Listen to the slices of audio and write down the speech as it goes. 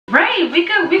me? We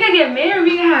could get married,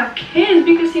 we could have kids,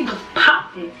 we could see what's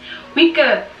popping. We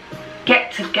could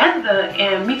get together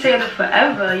and be together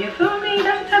forever. You feel me?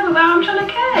 That's the type of vibe I'm trying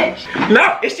to catch.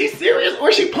 No, is she serious or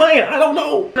is she playing? I don't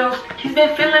know. No, he's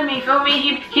been feeling me, feel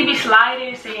me? He be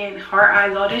sliding, saying heart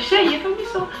eyes, all this shit, you feel me?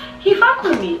 So he fuck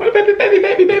with me. What,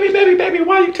 baby,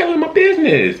 why you telling my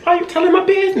business? Why you telling my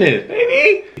business,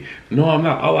 baby? No, I'm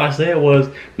not. All I said was,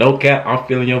 no cap, I'm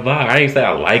feeling your vibe. I ain't say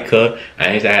I like her. I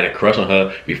ain't say I had a crush on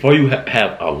her. Before you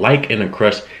have a like and a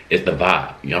crush, it's the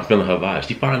vibe. You know, I'm feeling her vibe.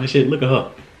 She fine as shit. Look at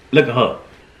her. Look at her.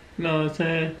 You know what I'm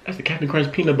saying? That's the Captain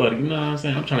Crunch peanut butter. You know what I'm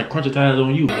saying? I'm trying to crunch the tires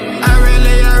on you.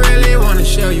 I really want to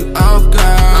show you off guard.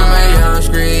 I'm a young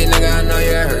street nigga, I know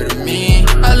you heard of me.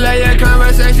 I love your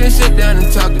conversation, sit down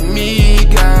and talk to me,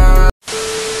 girl.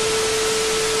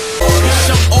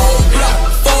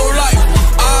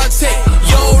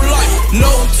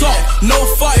 No talk, no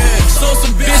fight. So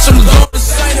some bitch, I'm going to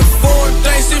sign it for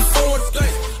things.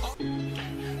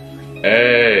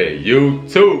 Hey,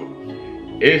 YouTube.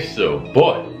 It's your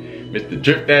boy, Mr.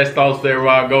 Drip That Sauce There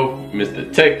I Go,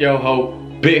 Mr. Take Your Hoe,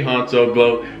 Big Honcho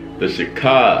Glow, the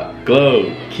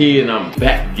Chicago Kid, and I'm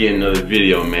back getting another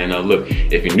video, man. Now look,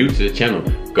 if you're new to the channel,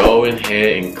 go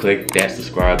ahead and click that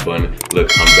subscribe button. Look,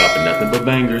 I'm dropping nothing but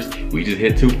bangers. We just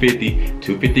hit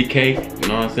 250K, you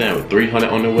know what I'm saying, with 300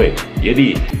 on the way. You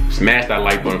did. Smash that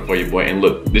like button for your boy. And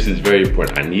look, this is very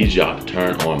important. I need y'all to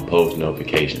turn on post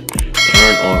notifications.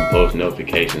 Turn on post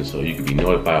notifications so you can be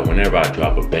notified whenever I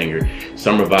drop a banger.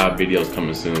 Summer vibe videos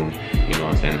coming soon. You know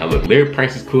what I'm saying? Now look, lyric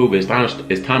pranks is cool, but it's time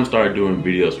to start doing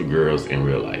videos for girls in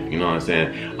real life. You know what I'm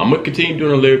saying? I'm gonna continue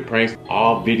doing the lyric pranks.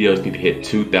 All videos need to hit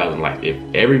 2,000 likes. If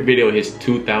every video hits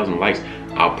 2,000 likes,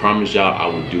 I promise y'all I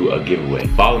will do a giveaway.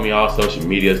 Follow me on all social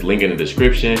medias, link in the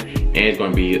description, and it's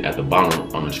gonna be at the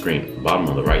bottom on the screen, bottom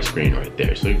of the right screen right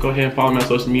there. So you go ahead and follow me on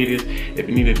social medias. If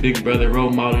you need a big brother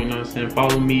role model, you know what I'm saying,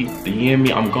 follow me, DM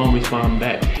me, I'm gonna respond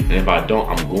back. And if I don't,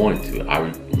 I'm going to.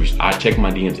 I check my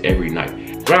DMs every night.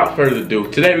 Without further ado,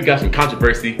 today we got some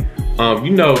controversy.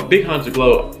 You know, Big Honcho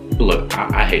Glow, look,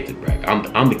 I hate to brag.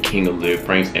 I'm the king of lyric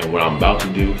pranks, and what I'm about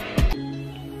to do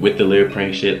with the lyric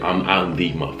prank shit, I'm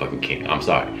the motherfucking king. I'm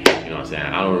sorry. You know what I'm saying?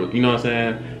 I don't, you know what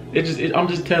I'm saying? I'm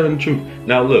just telling the truth.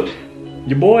 Now look,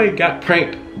 your boy got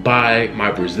pranked by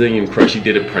my Brazilian crush. She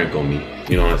did a prank on me.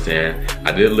 You know what I'm saying?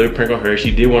 I did a lyric prank on her. She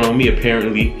did one on me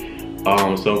apparently.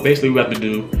 So basically what we have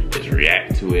to do is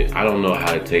react to it. I don't know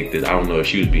how to take this. I don't know if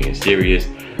she was being serious.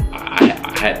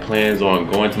 I had plans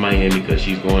on going to Miami because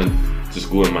she's going to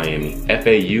school in Miami.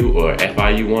 FAU or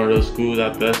FIU, one of those schools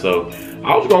out there. So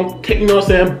I was gonna take, you know what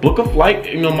I'm saying, book a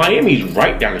flight. You know, Miami's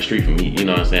right down the street from me, you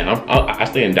know what I'm saying? I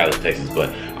stay in Dallas, Texas, but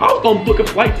I was gonna book a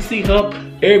flight to see her,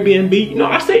 Airbnb. You know,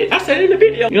 I said it in the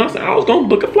video. You know what I'm saying? I was gonna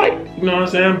book a flight, you know what I'm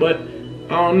saying? But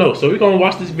I don't know. So we're gonna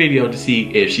watch this video to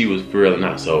see if she was for real or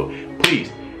not. So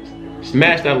please,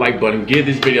 smash that like button, give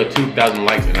this video 2,000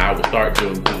 likes, and I will start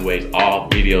doing giveaways. All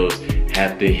videos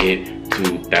have to hit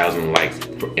 2,000 likes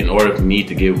in order for me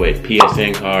to give away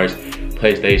PSN cards,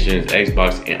 PlayStations,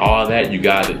 Xbox, and all that. You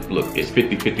gotta, look, it's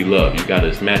 50-50 love. You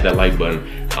gotta smash that like button.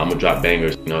 I'm gonna drop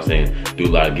bangers, you know what I'm saying? Do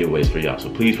a lot of giveaways for y'all. So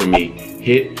please, for me,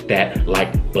 hit that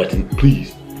like button,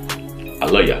 please. I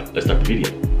love y'all. Let's start the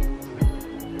video.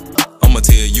 I'ma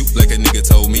tell you like a nigga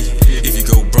told me. If you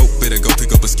go broke, better go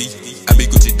pick up a ski. I be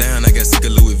Gucci down, I got sick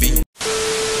of Louis V.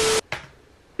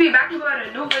 Be back with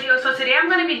a new video. So today I'm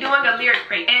gonna be doing a lyric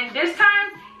prank, and this time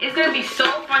it's gonna be so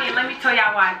funny. Let me tell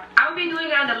y'all why. I'm gonna be doing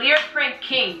it on the lyric prank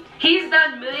king. He's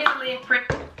done millions of lyric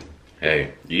pranks.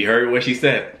 Hey, you heard what she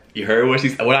said. You heard what she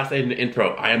said. What I said in the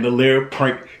intro. I am the lyric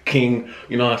prank king.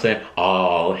 You know what I'm saying?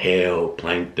 All hail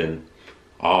plankton.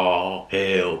 All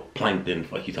hail plankton.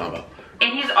 What you talking about?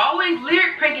 And he's always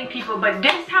lyric pranking people, but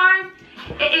this time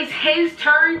it is his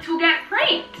turn to get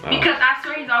pranked. Because I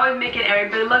swear he's always making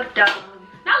everybody look dumb.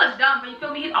 Not look dumb, but you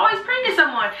feel me? He's always pranking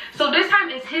someone. So this time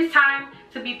it's his time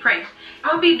to be pranked.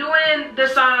 I'm gonna be doing the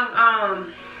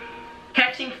song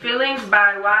Catching Feelings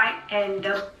by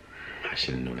yrndj. I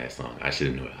should have known that song. I should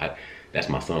have known it. That's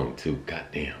my song too.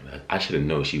 Goddamn. I should have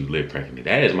known she was lip pranking me.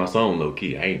 That is my song, low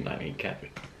key. I ain't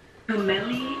capping.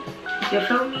 Melly, you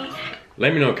feel me?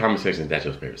 Let me know in the comment section if that's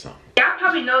your favorite song. Y'all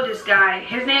probably know this guy.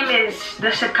 His name is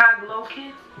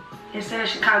TheChicagloKid. Instead of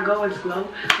Chicago, it's Glow.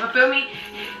 You feel me?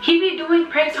 He be doing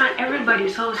pranks on everybody,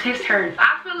 so it's his turn.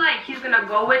 I feel like he's gonna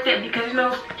go with it because, you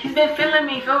know, he's been feeling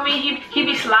me, feel me? He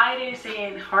be sliding,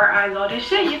 saying heart eyes, all this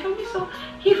shit, you feel me? So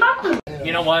he fuck with me.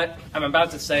 You know what? I'm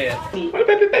about to say it. What,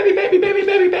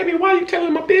 baby, why you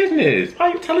telling my business?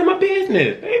 Why you telling my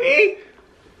business, baby?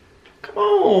 Come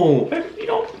on, baby, you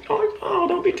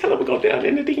don't be telling me to go down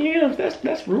in the DMs.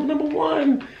 That's rule number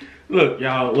one. Look,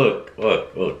 y'all, look.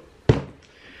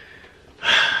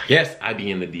 Yes, I be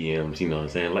in the DMs, you know what I'm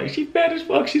saying? Like, she bad as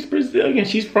fuck. She's Brazilian.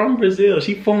 She's from Brazil.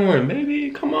 She foreign,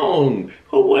 baby. Come on.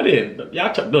 Who wouldn't?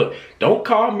 Y'all look, don't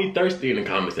call me thirsty in the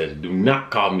comment section. Do not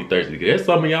call me thirsty. Because there's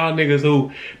some of y'all niggas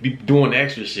who be doing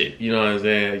extra shit. You know what I'm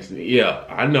saying? Yeah,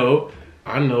 I know.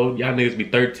 Y'all niggas be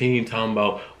 13 talking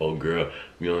about, oh, girl,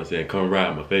 you know what I'm saying? Come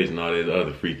ride my face and all this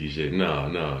other freaky shit. No.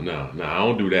 I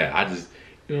don't do that. I just...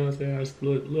 You know what I'm saying? I just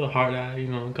little heart eye, you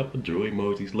know, a couple drool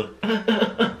emojis, little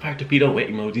fire torpedo wet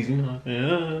emojis, you know what I'm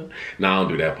saying? Nah, I don't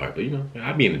do that part, but you know,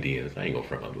 I be in the DMs. I ain't gonna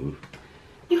front my move.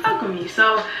 You fuck with me,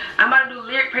 so I'm about to do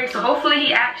lyric prank. So hopefully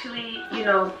he actually, you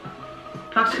know,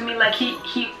 fucks with me like he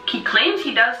claims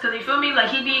he does, cause you feel me?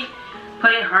 Like he be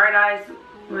putting hard eyes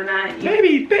when I.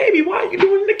 Baby, why are you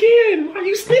doing it again? Why are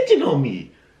you snitching on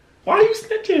me? Why are you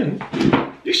snitching?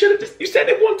 You should have you said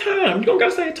it one time. You don't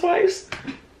gotta say it twice.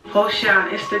 Post shit on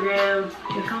Instagram,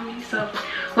 you feel me? So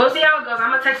we'll see how it goes. I'm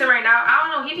gonna text him right now. I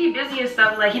don't know, he be busy and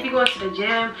stuff. Like he be going to the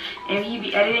gym and he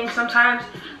be editing sometimes.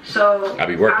 So I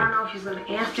be working. I don't know if he's gonna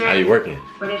answer. I be working.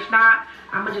 But if not,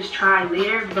 I'm gonna just try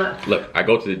later. But look, I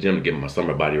go to the gym to get my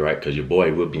summer body right because your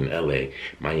boy will be in LA,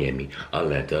 Miami,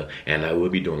 Atlanta, and I will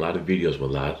be doing a lot of videos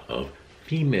with a lot of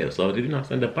females. So you know what I'm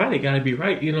saying, the body gotta be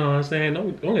right, you know what I'm saying?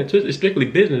 Don't get twisted, it's strictly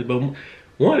business, but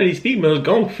one of these females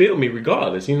gonna feel me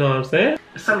regardless, you know what I'm saying?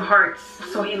 Some hearts,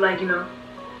 so he like, you know.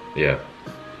 Yeah.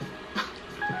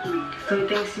 So he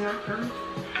thinks, you know,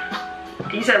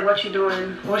 he said, what you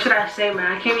doing? What should I say, man?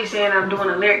 I can't be saying I'm doing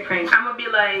a lyric prank. I'm gonna be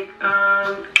like,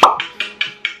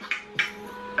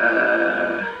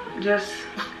 just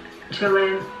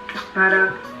chilling, about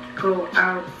to go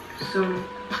out soon.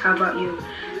 How about you?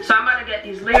 So I'm about to get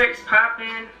these lyrics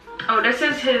popping. Oh, this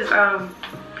is his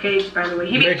page, by the way.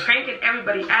 He be pranking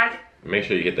everybody. Make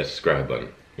sure you hit that subscribe button.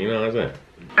 You know what I'm saying?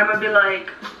 I'm gonna be like,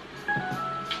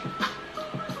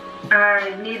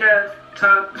 I need to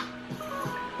talk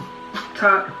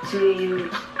to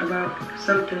you about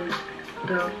something,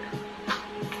 though.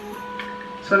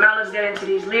 So now let's get into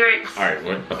these lyrics. All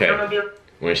right, okay.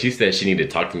 When she said she needed to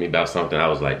talk to me about something, I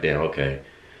was like, damn, okay.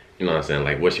 You know what I'm saying?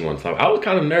 Like, what she want to talk about. I was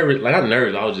kind of nervous. Like, not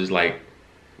nervous. I was just, like,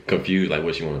 confused, like,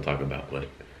 what she want to talk about. But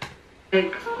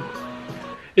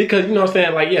because, you know what I'm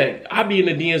saying? Like, yeah, I be in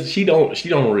the DMs. She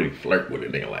don't really flirt with a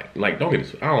nigga. Like, don't get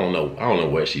this. I don't know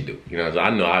what she do. You know what I'm saying?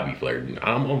 I know I be flirting.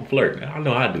 I'm flirting. I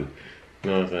know I do. You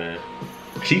know what I'm saying?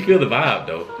 She feel the vibe,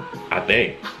 though. I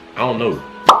think. I don't know.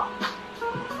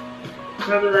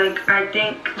 I'll be like, I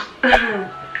think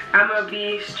I'm gonna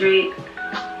be straight.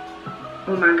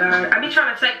 Oh my god. I be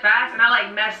trying to type fast and I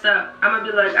like messed up. I'm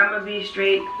gonna be like, I'm gonna be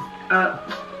straight up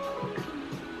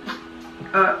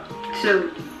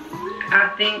to. I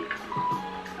think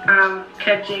I'm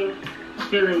catching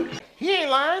feelings. He ain't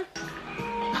lying.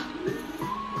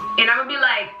 And I'm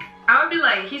gonna be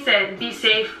like, he said, be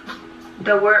safe.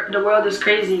 The world is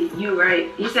crazy. You right.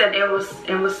 He said, and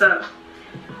what's up?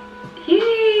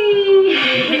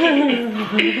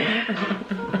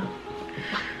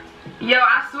 Yo,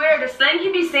 I swear, the slang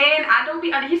he be saying,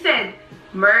 he said,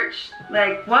 merch,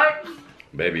 like, what?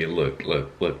 Baby, look,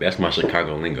 that's my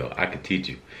Chicago lingo. I could teach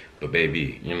you. But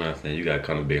baby, you know what I'm saying? You gotta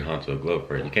come to Big Hunter Glow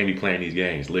first. You can't be playing these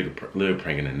games, lyric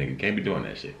pranking that nigga. You can't be doing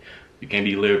that shit. You can't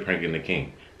be lyric pranking the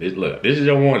king. This is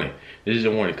your warning. This is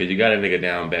your warning, because you got a nigga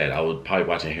down bad. I was probably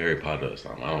watching Harry Potter or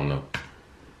something. I don't know.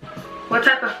 What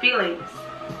type of feelings?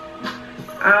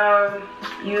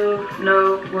 You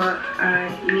know what I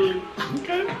mean.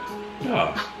 Okay.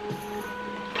 Oh.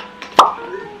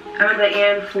 I'm the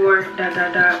and for ...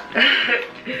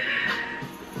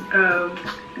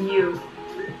 you.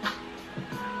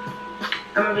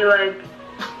 I'm gonna be like,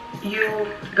 you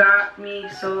got me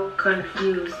so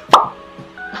confused.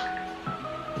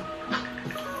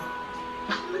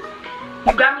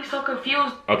 You got me so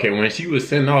confused. Okay, when she was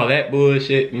sending all that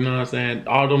bullshit, you know what I'm saying?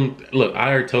 All them, look, I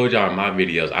already told y'all in my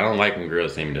videos, I don't like when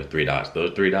girls send me those 3 dots.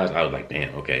 Those 3 dots, I was like,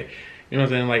 damn, okay. You know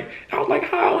what I'm saying? Like, I was like,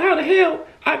 how the hell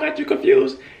I got you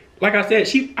confused? Like I said,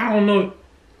 I don't know.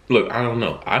 Look, I don't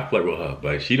know. I flirt with her,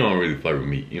 but she don't really flirt with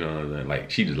me. You know what I'm saying?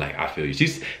 Like, she just like, I feel you. She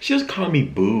just call me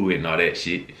boo and all that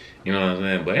shit. You know what I'm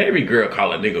saying? But every girl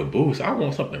call a nigga boo, so I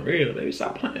want something real. Baby,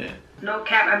 stop playing. No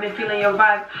cap, I've been feeling your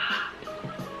vibe.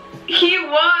 He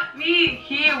wants me.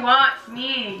 He wants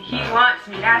me. He wants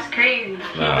me. That's crazy.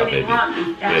 He really wants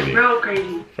me. That's real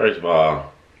crazy. First of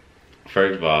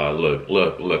all,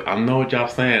 look. I know what y'all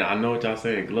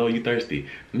saying. Glow, you thirsty.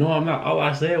 No, I'm not. All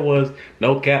I said was,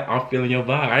 no cap, I'm feeling your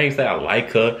vibe. I ain't say I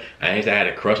like her. I ain't say I had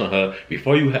a crush on her.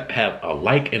 Before you have a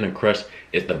like and a crush,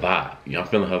 it's the vibe. You know, I'm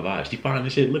feeling her vibe. She fine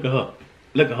as shit. Look at her.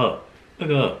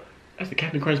 That's the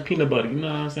Captain Crunch peanut butter. You know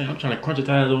what I'm saying? I'm trying to crunch the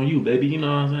tires on you, baby. You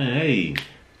know what I'm saying?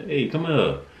 Hey, come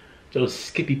here. Joe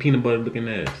Skippy peanut butter looking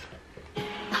ass.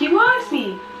 He wants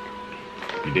me.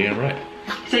 You damn right.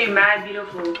 So you're mad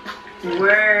beautiful.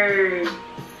 Word.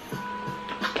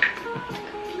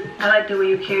 I like the way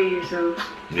you carry yourself.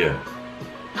 Yeah.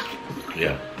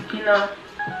 Yeah. You know,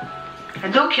 I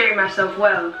don't carry myself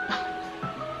well.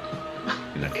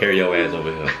 Now carry your ass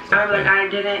over here. I'm like, I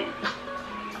didn't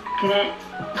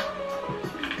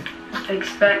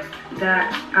expect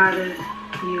that out of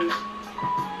you.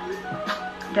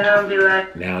 Then I'll be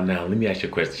like, now, let me ask you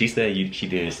a question. She said she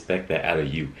didn't expect that out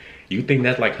of you. You think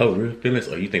that's like her real feelings,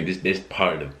 or you think this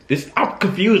part of this? I'm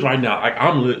confused right now. Like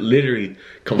I'm literally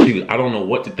confused. I don't know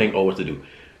what to think or what to do.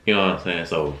 You know what I'm saying?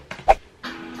 So,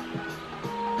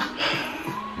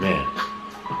 man.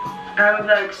 I'm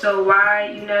like, so why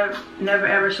you never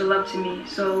ever show love to me?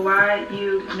 So why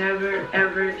you never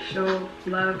ever show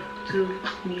love to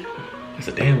me? That's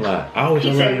a damn lie. I always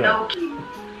He show said love. no.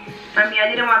 I mean, I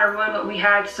didn't want to ruin what we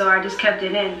had, so I just kept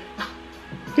it in.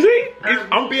 You see?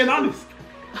 I'm being honest.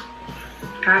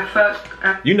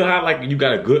 You know how like you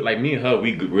got a good, like me and her,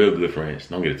 we real good friends.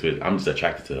 Don't get it twisted. I'm just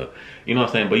attracted to her. You know what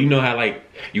I'm saying? But you know how like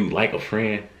you like a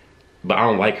friend, but I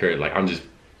don't like her. Like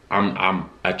I'm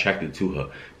attracted to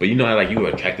her. But you know how like you were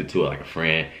attracted to her like a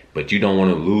friend, but you don't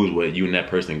want to lose what you and that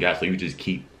person got, so you just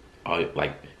keep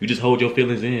like you just hold your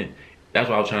feelings in. That's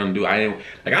what I was trying to do. I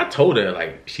told her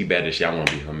like she bad as shit. I want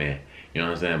to be her man. You know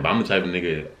what I'm saying? But I'm the type of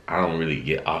nigga, I don't really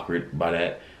get awkward by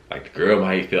that. Like the girl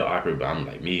might feel awkward, but I'm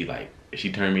like me, like if she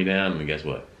turned me down, then guess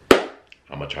what?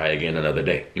 I'm gonna try again another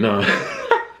day. You know?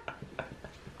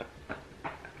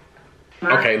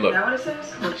 Okay, look. Is that what it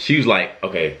says? She was like,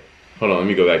 okay, hold on, let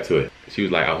me go back to it. She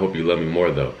was like, I hope you love me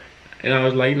more though. And I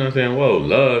was like, you know what I'm saying? Whoa,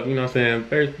 love, you know what I'm saying?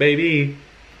 First, baby,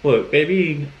 look,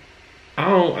 baby, I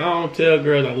don't tell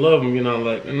girls I love them, you know,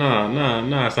 like,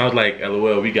 nah. So I was like,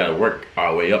 LOL, we gotta work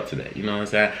our way up to that, you know what I'm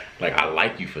saying? Like, I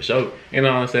like you for sure, you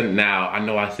know what I'm saying? Now, I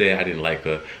know I said I didn't like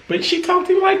her, but she talked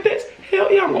to me like this.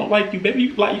 Hell yeah, I'm gonna like you, baby.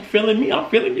 You like, you feeling me, I'm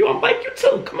feeling you, I'm like you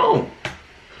too, come on.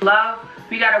 Love,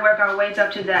 we gotta work our ways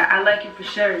up to that. I like you for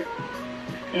sure.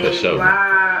 And for sure.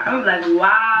 Wow, I'm like,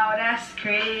 wow, that's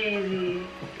crazy.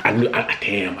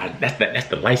 That's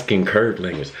the light skin curve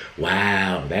language.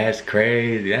 Wow, that's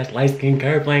crazy. That's light skin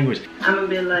curve language. I'm gonna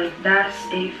be like, that's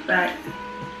a fact.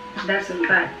 That's a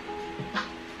fact.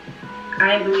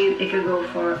 I believe it could go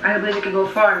far. I believe it could go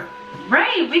far.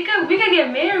 Right, we could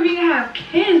get married, we could have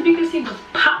kids, we could see what's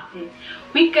popping.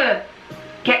 We could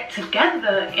get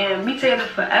together and be together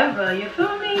forever. You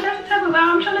feel me? That's the type of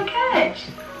vibe I'm trying to catch.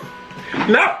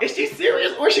 Now, is she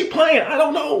serious or is she playing? I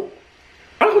don't know.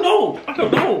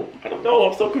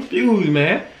 I'm so confused,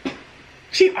 man.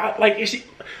 Is she?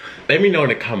 Let me know in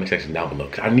the comment section down below,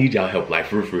 cause I need y'all help, like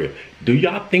for real. Do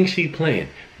y'all think she playing?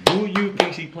 Do you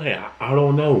think she playing? I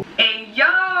don't know. Hey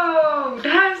yo,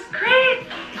 that's great.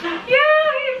 Yeah,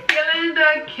 he's feeling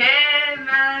the kid,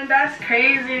 man. That's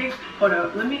crazy. Hold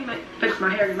up, let me fix my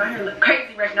hair. My hair look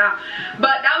crazy right now.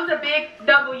 But that was a big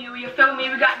W. You feel me?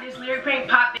 We got this lyric prank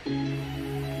popping.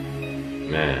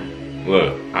 Man,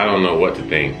 look, I don't know what to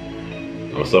think.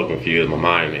 I'm so confused. My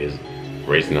mind is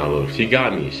racing all over. She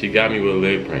got me with a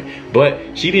lip prank.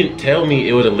 But she didn't tell me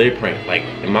it was a lip prank. Like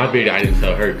in my video, I didn't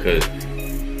tell her because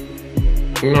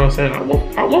you know what I'm saying?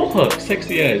 I want her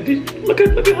sexy ass. Look at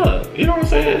her. You know what I'm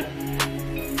saying?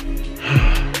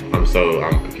 I'm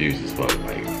confused as fuck.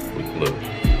 Like, look,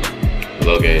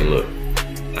 look.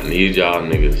 I need y'all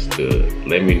niggas to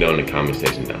let me know in the comment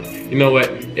section down. You know what?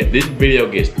 If this video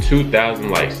gets 2,000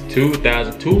 likes,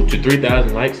 2,000 to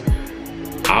 3,000 likes,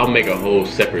 I'll make a whole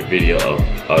separate video of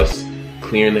us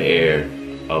clearing the air,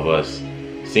 of us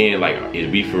seeing like, is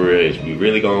we for real? Is we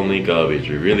really gonna link up? Is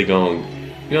we really gonna,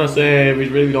 you know what I'm saying? We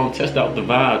really gonna test out the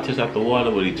vibe, test out the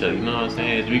water with each other. You know what I'm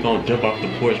saying? Is we gonna jump off the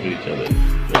porch with each other? You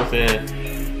know what I'm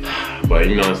saying? But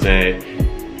you know what I'm saying?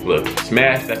 Look,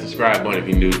 smash that subscribe button if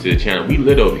you're new to the channel. We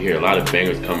lit over here. A lot of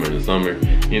bangers coming in the summer.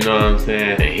 You know what I'm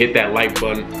saying? And hit that like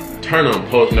button. Turn on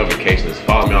post notifications.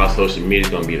 Follow me on social media. It's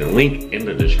gonna be the link in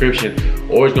the description,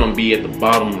 or it's gonna be at the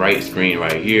bottom right screen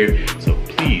right here. So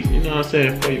please, you know what I'm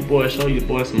saying? For your boy, show your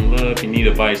boy some love. If you need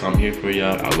advice, I'm here for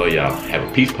y'all. I love y'all. Have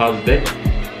a peace, positive day.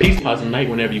 Peace, positive night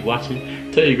whenever you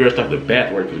watching. Tell your girl stop the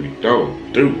bath work because we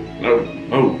don't do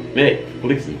no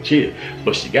Netflix and chill.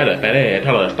 But she got a fat ass.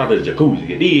 Tell her to stop at the jacuzzi.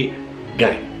 You did?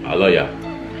 Got it. I love y'all.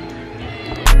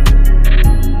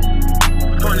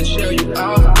 Wanna show you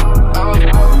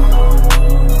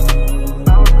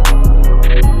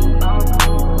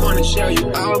wanna show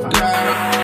you off, girl.